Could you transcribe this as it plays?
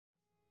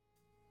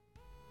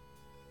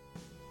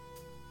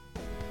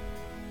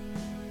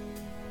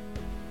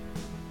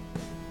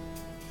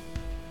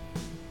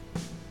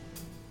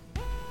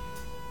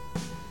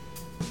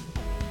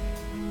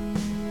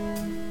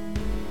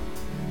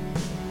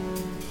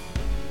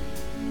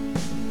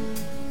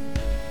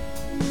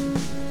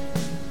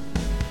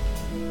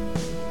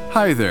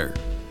Hi there.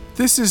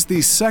 This is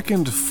the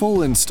second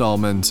full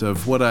installment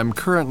of what I'm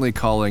currently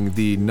calling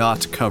the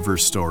Not Cover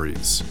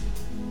Stories.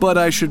 But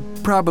I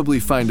should probably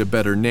find a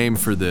better name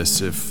for this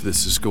if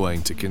this is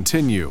going to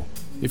continue.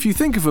 If you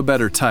think of a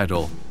better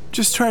title,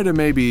 just try to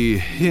maybe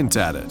hint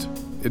at it.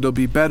 It'll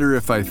be better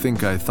if I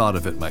think I thought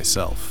of it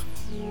myself.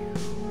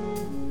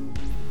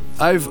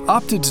 I've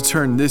opted to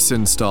turn this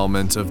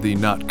installment of the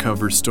Not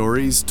Cover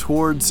Stories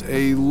towards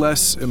a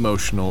less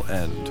emotional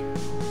end.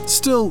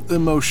 Still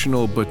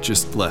emotional, but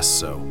just less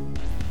so.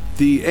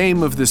 The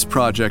aim of this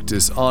project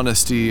is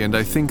honesty, and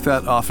I think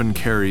that often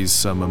carries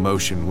some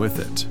emotion with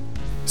it.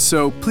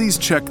 So please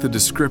check the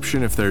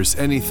description if there's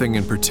anything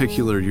in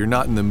particular you're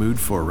not in the mood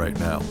for right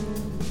now.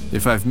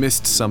 If I've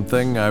missed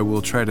something, I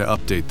will try to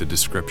update the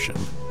description.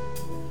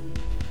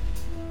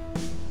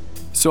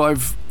 So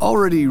I've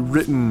already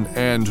written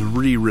and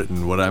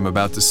rewritten what I'm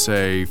about to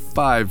say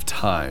 5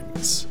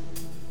 times.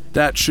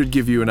 That should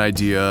give you an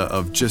idea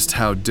of just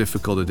how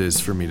difficult it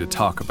is for me to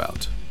talk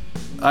about.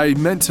 I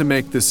meant to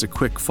make this a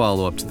quick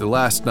follow-up to the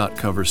last Not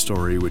Cover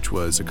story, which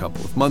was a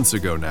couple of months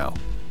ago now.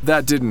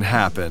 That didn't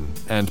happen,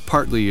 and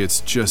partly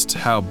it's just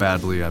how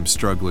badly I'm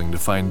struggling to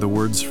find the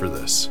words for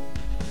this.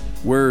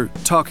 We're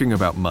talking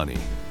about money.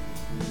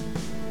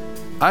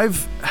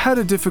 I've had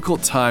a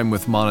difficult time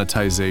with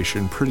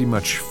monetization pretty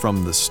much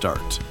from the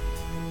start.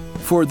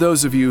 For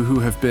those of you who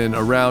have been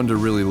around a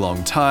really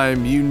long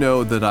time, you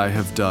know that I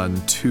have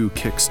done 2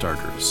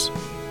 Kickstarters.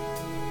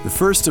 The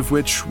first of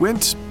which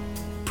went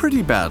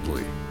pretty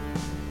badly.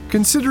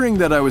 Considering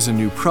that I was a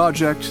new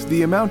project,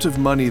 the amount of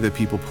money that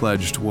people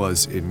pledged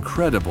was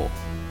incredible.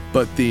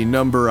 But the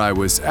number I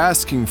was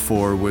asking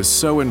for was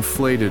so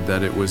inflated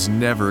that it was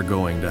never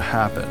going to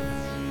happen.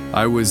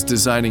 I was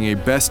designing a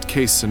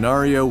best-case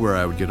scenario where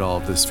I would get all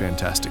of this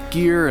fantastic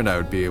gear and I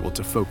would be able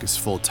to focus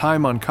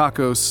full-time on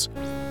Kakos,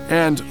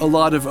 and a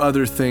lot of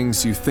other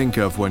things you think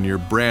of when you're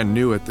brand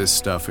new at this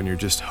stuff and you're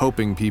just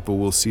hoping people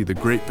will see the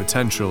great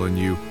potential in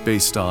you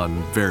based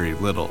on very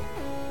little.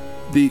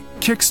 The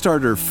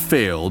Kickstarter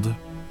failed.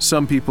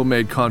 Some people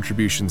made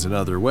contributions in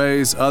other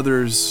ways,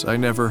 others I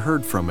never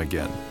heard from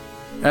again.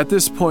 At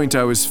this point,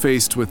 I was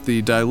faced with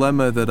the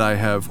dilemma that I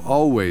have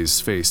always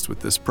faced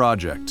with this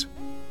project.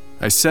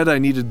 I said I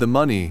needed the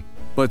money,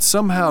 but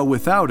somehow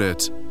without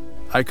it,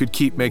 I could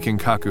keep making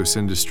Kakos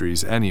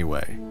Industries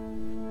anyway.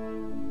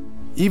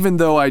 Even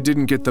though I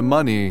didn't get the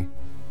money,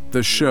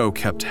 the show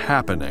kept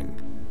happening.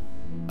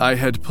 I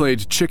had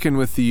played chicken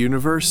with the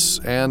universe,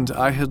 and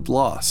I had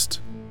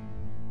lost.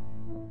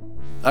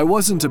 I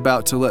wasn't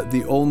about to let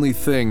the only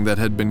thing that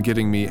had been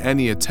getting me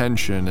any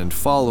attention and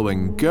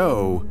following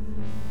go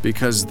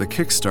because the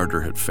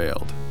Kickstarter had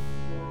failed.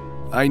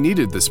 I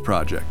needed this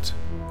project.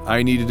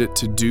 I needed it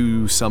to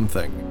do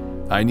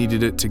something. I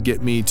needed it to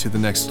get me to the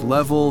next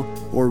level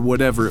or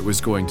whatever it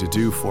was going to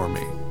do for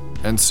me.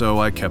 And so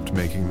I kept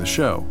making the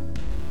show.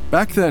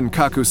 Back then,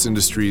 Kakos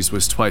Industries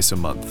was twice a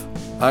month.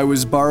 I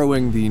was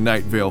borrowing the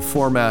Night Vale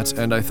format,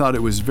 and I thought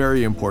it was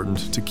very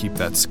important to keep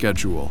that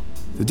schedule.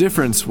 The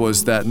difference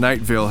was that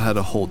Night Vale had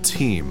a whole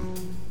team.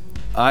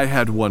 I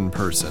had one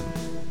person,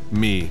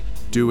 me,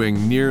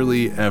 doing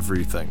nearly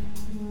everything.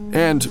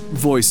 And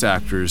voice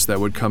actors that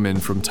would come in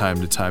from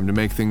time to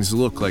make things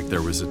look like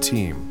there was a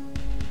team.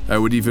 I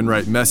would even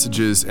write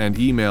messages and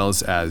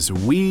emails as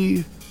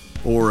we,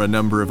 or a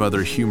number of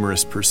other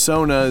humorous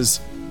personas,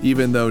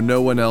 even though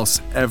no one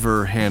else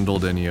ever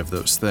handled any of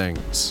those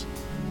things.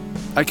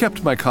 I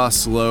kept my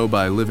costs low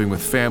by living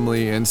with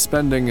family and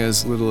spending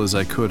as little as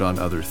I could on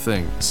other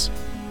things.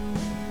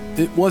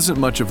 It wasn't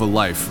much of a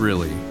life,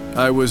 really.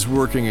 I was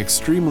working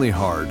extremely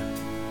hard.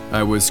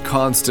 I was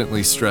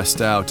constantly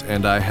stressed out,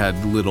 and I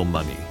had little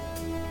money.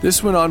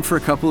 This went on for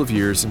a couple of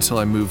years until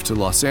I moved to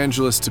Los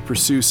Angeles to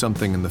pursue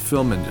something in the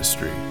film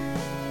industry.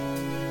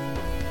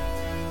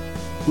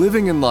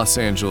 Living in Los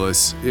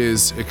Angeles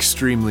is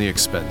extremely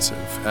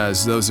expensive,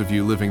 as those of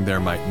you living there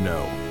might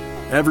know.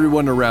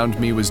 Everyone around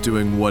me was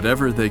doing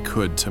whatever they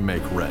could to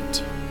make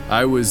rent.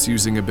 I was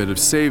using a bit of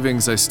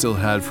savings I still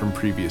had from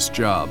previous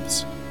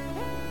jobs.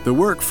 The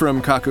work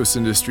from Kakos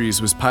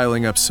Industries was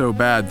piling up so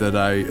bad that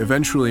I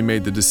eventually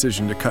made the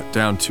decision to cut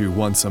down to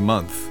once a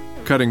month.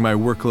 Cutting my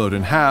workload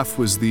in half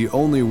was the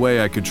only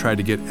way I could try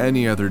to get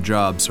any other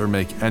jobs or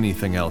make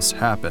anything else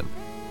happen.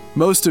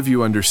 Most of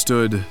you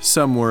understood,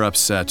 some were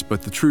upset,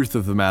 but the truth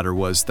of the matter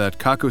was that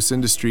Kakos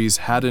Industries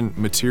hadn't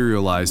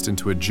materialized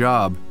into a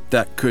job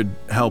that could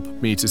help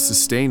me to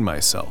sustain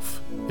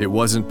myself. It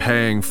wasn't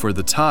paying for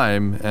the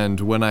time, and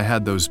when I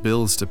had those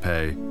bills to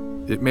pay,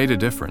 it made a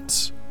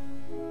difference.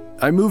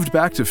 I moved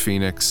back to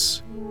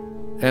Phoenix,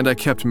 and I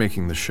kept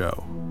making the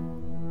show.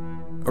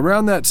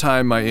 Around that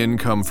time, my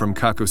income from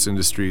Kakos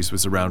Industries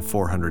was around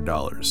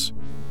 $400.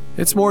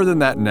 It's more than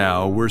that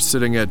now. We're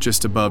sitting at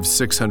just above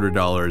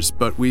 $600,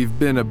 but we've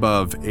been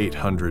above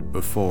 $800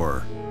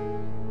 before.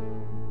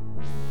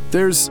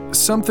 There's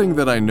something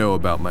that I know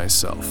about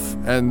myself,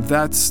 and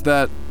that's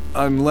that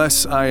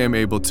unless I am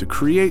able to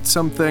create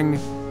something,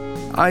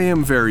 I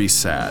am very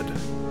sad.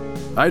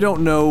 I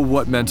don't know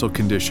what mental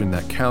condition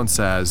that counts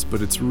as,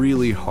 but it's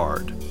really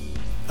hard.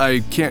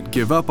 I can't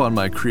give up on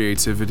my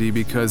creativity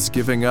because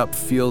giving up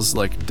feels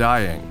like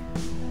dying.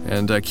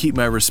 And I keep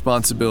my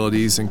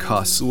responsibilities and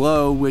costs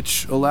low,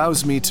 which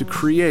allows me to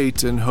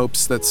create in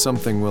hopes that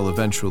something will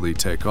eventually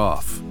take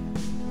off.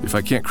 If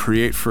I can't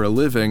create for a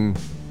living,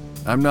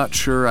 I'm not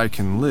sure I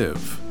can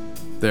live.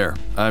 There,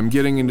 I'm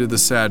getting into the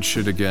sad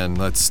shit again,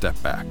 let's step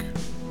back.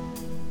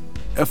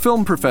 A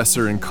film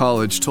professor in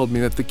college told me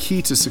that the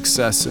key to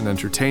success in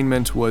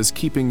entertainment was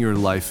keeping your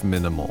life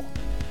minimal.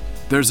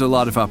 There's a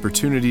lot of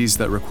opportunities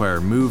that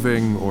require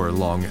moving, or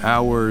long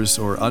hours,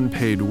 or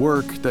unpaid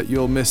work that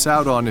you'll miss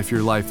out on if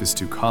your life is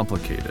too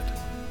complicated.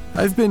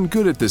 I've been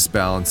good at this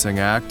balancing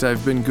act.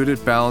 I've been good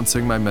at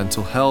balancing my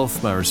mental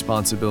health, my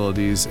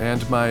responsibilities,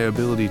 and my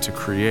ability to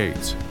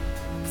create.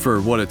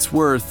 For what it's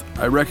worth,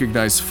 I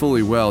recognize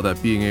fully well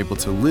that being able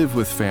to live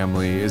with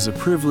family is a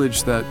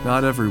privilege that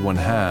not everyone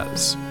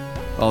has,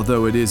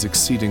 although it is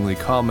exceedingly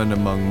common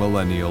among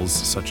millennials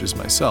such as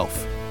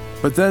myself.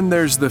 But then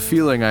there's the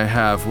feeling I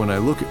have when I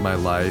look at my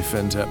life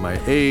and at my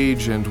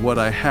age and what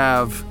I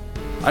have.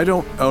 I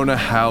don't own a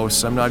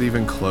house, I'm not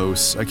even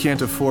close. I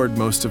can't afford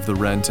most of the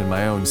rent in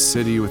my own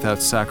city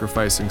without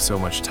sacrificing so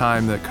much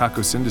time that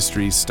Kakos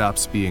Industries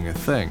stops being a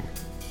thing.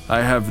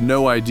 I have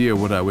no idea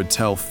what I would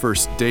tell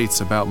first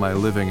dates about my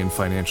living and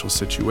financial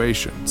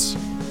situations.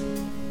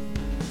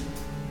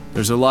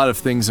 There's a lot of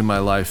things in my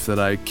life that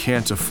I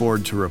can't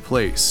afford to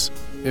replace.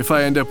 If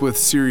I end up with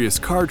serious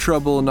car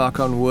trouble, knock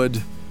on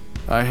wood,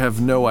 I have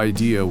no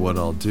idea what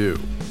I'll do.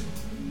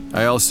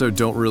 I also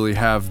don't really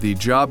have the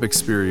job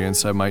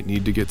experience I might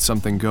need to get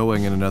something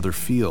going in another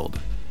field.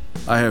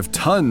 I have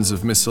tons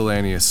of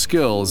miscellaneous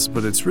skills,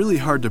 but it's really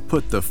hard to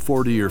put the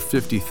 40 or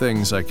 50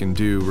 things I can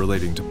do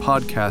relating to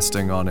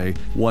podcasting on a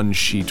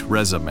one-sheet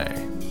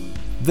resume.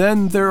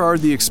 Then there are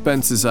the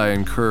expenses I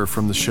incur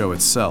from the show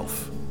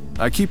itself.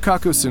 I keep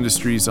Kakos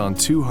Industries on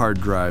 2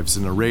 hard drives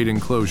in a RAID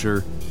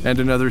enclosure and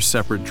another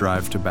separate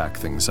drive to back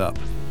things up.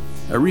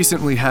 I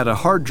recently had a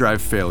hard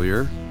drive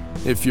failure.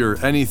 If you're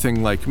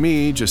anything like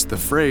me, just the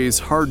phrase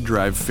hard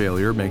drive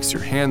failure makes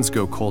your hands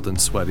go cold and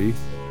sweaty.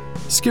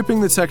 Skipping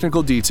the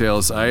technical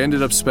details, I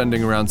ended up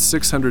spending around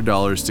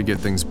 $600 to get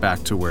things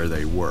back to where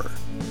they were.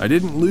 I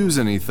didn't lose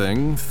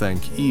anything,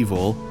 thank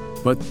evil,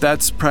 but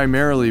that's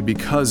primarily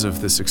because of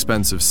this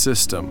expensive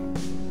system.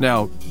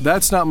 Now,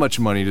 that's not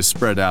much money to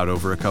spread out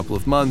over a couple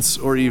of months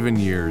or even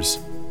years,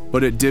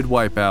 but it did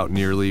wipe out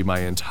nearly my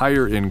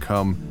entire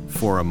income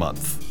for a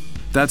month.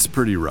 That's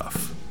pretty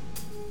rough.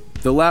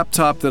 The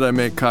laptop that I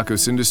make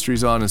Kakos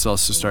Industries on is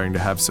also starting to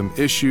have some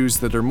issues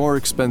that are more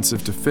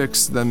expensive to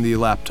fix than the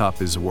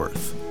laptop is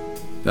worth.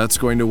 That's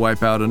going to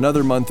wipe out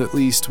another month at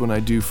least when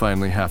I do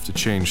finally have to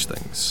change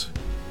things.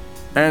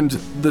 And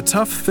the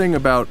tough thing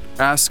about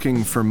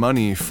asking for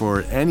money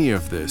for any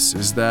of this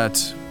is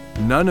that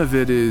none of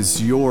it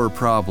is your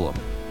problem.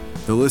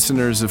 The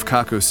listeners of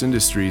Kakos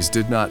Industries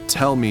did not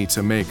tell me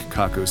to make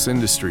Kakos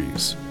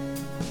Industries.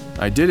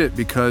 I did it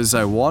because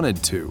I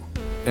wanted to.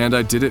 And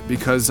I did it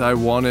because I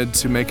wanted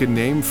to make a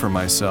name for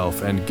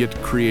myself and get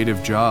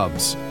creative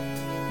jobs,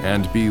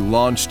 and be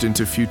launched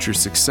into future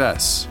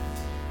success.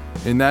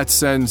 In that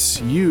sense,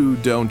 you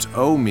don't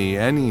owe me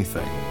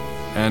anything,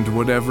 and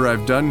whatever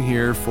I've done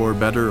here, for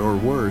better or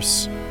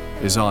worse,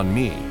 is on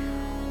me.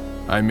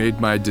 I made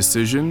my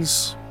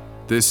decisions.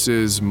 This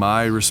is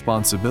my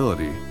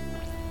responsibility.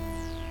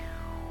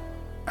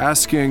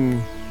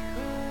 Asking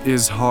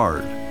is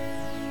hard.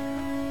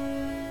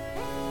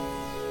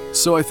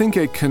 So I think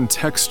a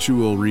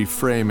contextual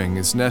reframing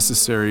is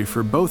necessary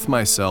for both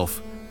myself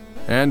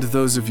and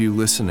those of you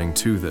listening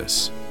to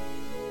this.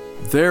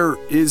 There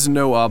is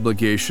no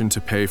obligation to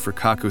pay for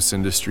Kakos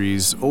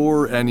Industries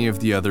or any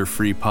of the other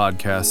free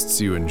podcasts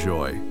you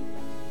enjoy.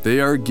 They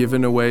are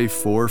given away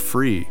for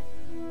free,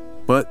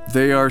 but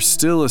they are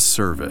still a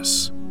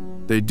service.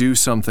 They do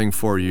something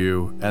for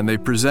you, and they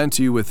present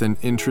you with an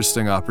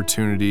interesting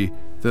opportunity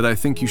that I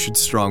think you should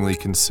strongly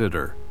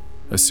consider,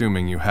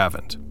 assuming you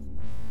haven't.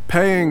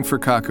 Paying for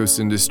Kakos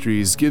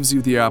Industries gives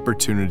you the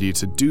opportunity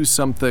to do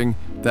something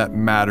that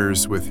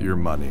matters with your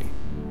money.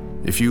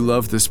 If you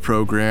love this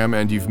program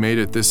and you've made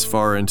it this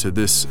far into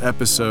this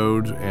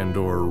episode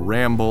and/or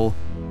ramble,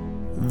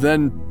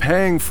 then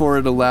paying for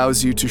it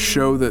allows you to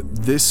show that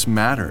this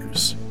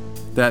matters,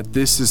 that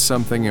this is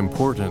something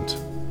important,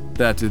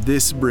 that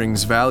this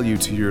brings value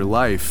to your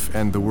life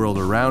and the world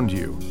around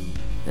you,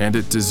 and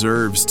it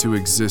deserves to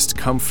exist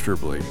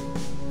comfortably.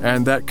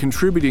 And that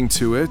contributing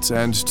to it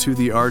and to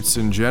the arts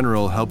in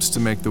general helps to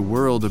make the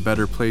world a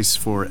better place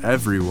for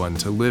everyone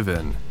to live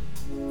in.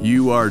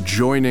 You are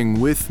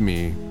joining with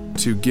me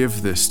to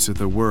give this to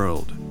the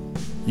world.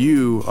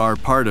 You are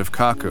part of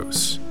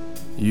Kakos.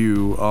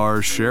 You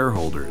are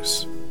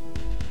shareholders.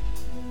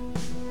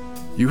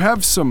 You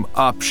have some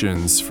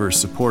options for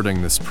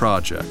supporting this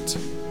project.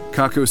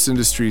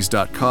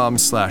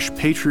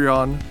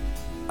 KakosIndustries.com/Patreon.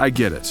 I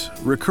get it.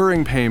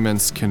 Recurring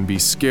payments can be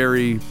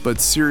scary,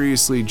 but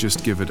seriously,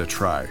 just give it a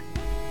try.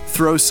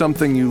 Throw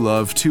something you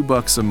love,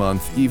 $2 a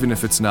month, even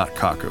if it's not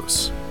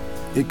Kakos.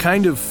 It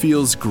kind of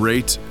feels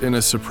great in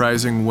a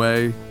surprising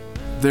way.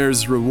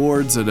 There's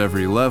rewards at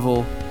every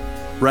level,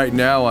 Right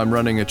now, I'm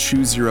running a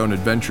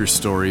choose-your-own-adventure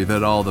story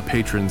that all the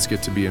patrons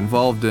get to be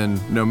involved in,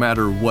 no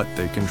matter what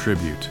they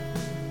contribute.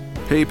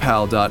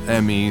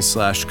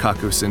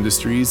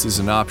 PayPal.me/KakosIndustries is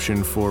an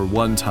option for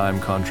one-time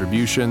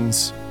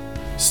contributions.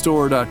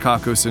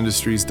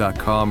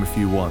 Store.kakosindustries.com if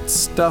you want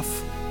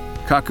stuff.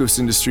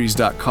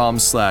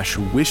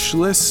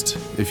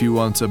 KakosIndustries.com/wishlist if you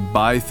want to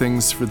buy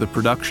things for the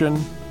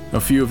production. A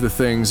few of the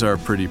things are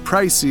pretty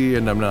pricey,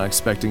 and I'm not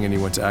expecting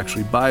anyone to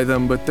actually buy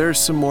them, but there's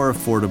some more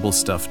affordable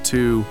stuff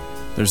too.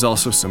 There's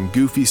also some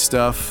goofy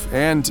stuff,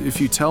 and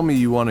if you tell me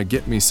you want to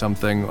get me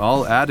something,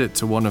 I'll add it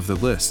to one of the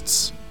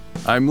lists.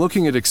 I'm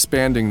looking at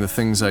expanding the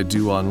things I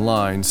do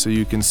online so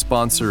you can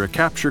sponsor a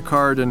capture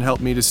card and help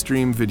me to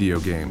stream video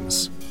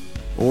games.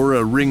 Or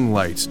a ring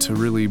light to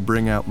really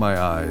bring out my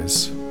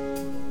eyes.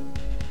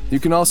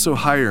 You can also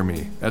hire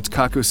me at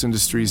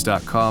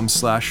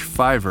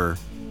kakosindustries.com/Fiverr,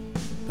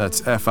 that's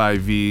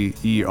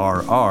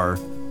Fiverr,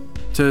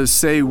 to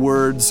say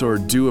words or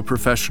do a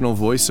professional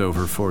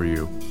voiceover for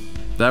you.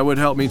 That would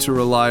help me to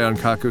rely on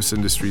Kakos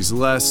Industries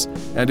less,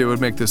 and it would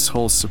make this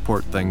whole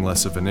support thing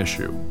less of an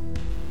issue.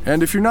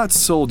 And if you're not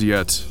sold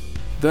yet,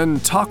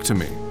 then talk to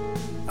me.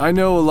 I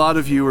know a lot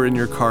of you are in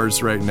your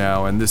cars right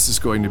now, and this is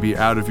going to be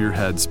out of your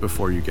heads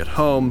before you get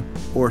home,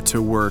 or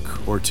to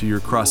work, or to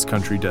your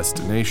cross-country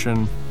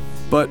destination.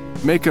 But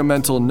make a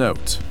mental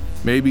note.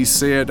 Maybe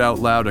say it out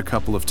loud a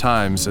couple of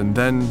times, and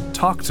then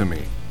talk to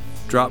me.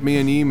 Drop me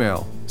an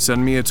email,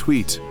 send me a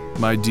tweet.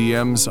 My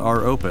DMs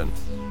are open.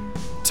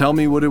 Tell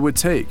me what it would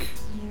take.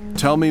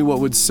 Tell me what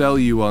would sell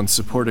you on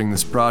supporting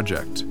this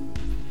project.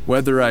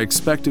 Whether I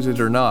expected it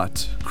or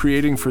not,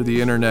 creating for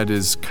the internet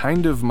is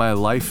kind of my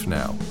life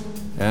now,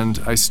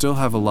 and I still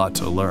have a lot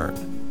to learn.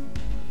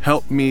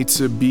 Help me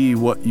to be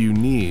what you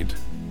need.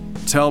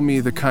 Tell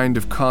me the kind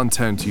of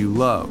content you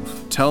love.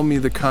 Tell me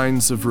the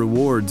kinds of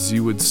rewards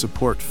you would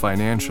support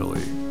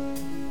financially.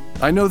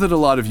 I know that a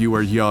lot of you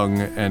are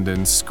young and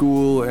in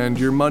school, and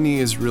your money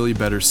is really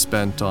better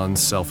spent on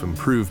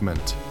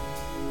self-improvement.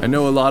 I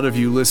know a lot of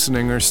you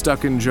listening are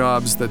stuck in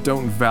jobs that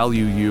don't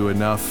value you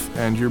enough,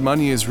 and your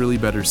money is really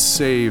better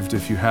saved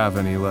if you have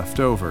any left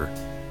over.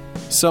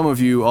 Some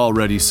of you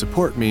already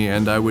support me,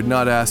 and I would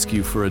not ask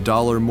you for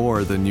 $1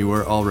 more than you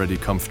are already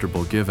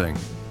comfortable giving.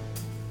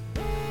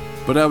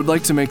 But I would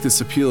like to make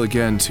this appeal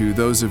again to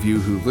those of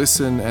you who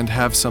listen and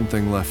have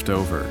something left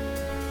over.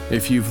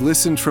 If you've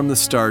listened from the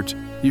start,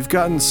 you've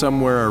gotten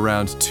somewhere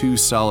around 2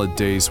 solid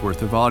days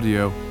worth of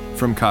audio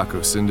from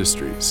Kakos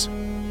Industries.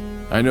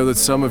 I know that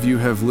some of you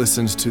have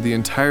listened to the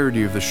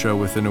entirety of the show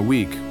within a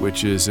week,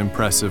 which is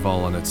impressive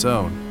all on its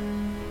own.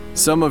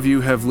 Some of you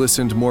have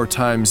listened more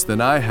times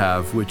than I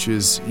have, which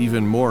is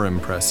even more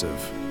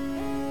impressive.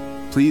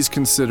 Please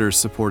consider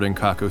supporting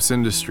Kakos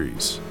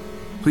Industries.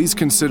 Please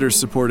consider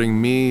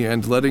supporting me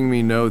and letting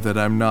me know that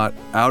I'm not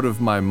out of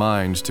my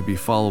mind to be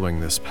following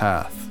this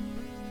path.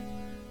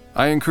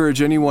 I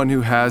encourage anyone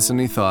who has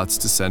any thoughts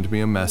to send me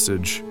a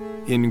message.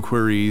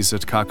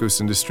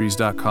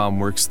 Inquiries@kakosindustries.com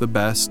works the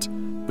best,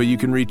 but you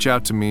can reach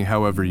out to me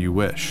however you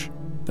wish.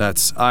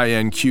 That's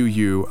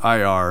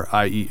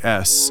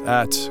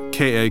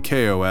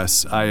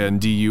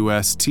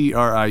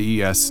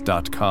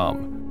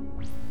INQUIRIES@KAKOSINDUSTRIES.com.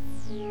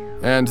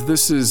 And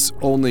this is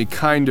only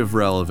kind of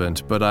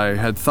relevant, but I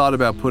had thought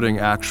about putting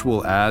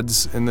actual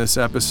ads in this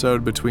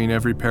episode between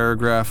every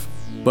paragraph,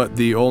 but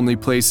the only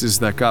places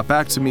that got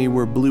back to me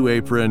were Blue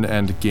Apron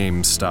and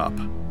GameStop.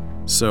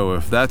 So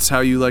if that's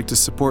how you like to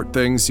support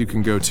things, you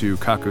can go to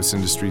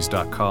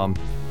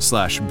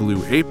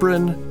kakosindustries.com/Blue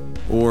Apron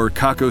or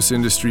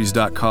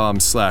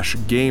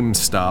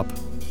kakosindustries.com/GameStop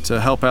to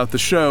help out the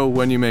show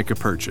when you make a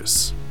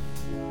purchase.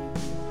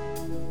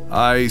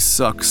 I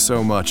suck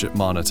so much at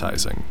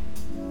monetizing.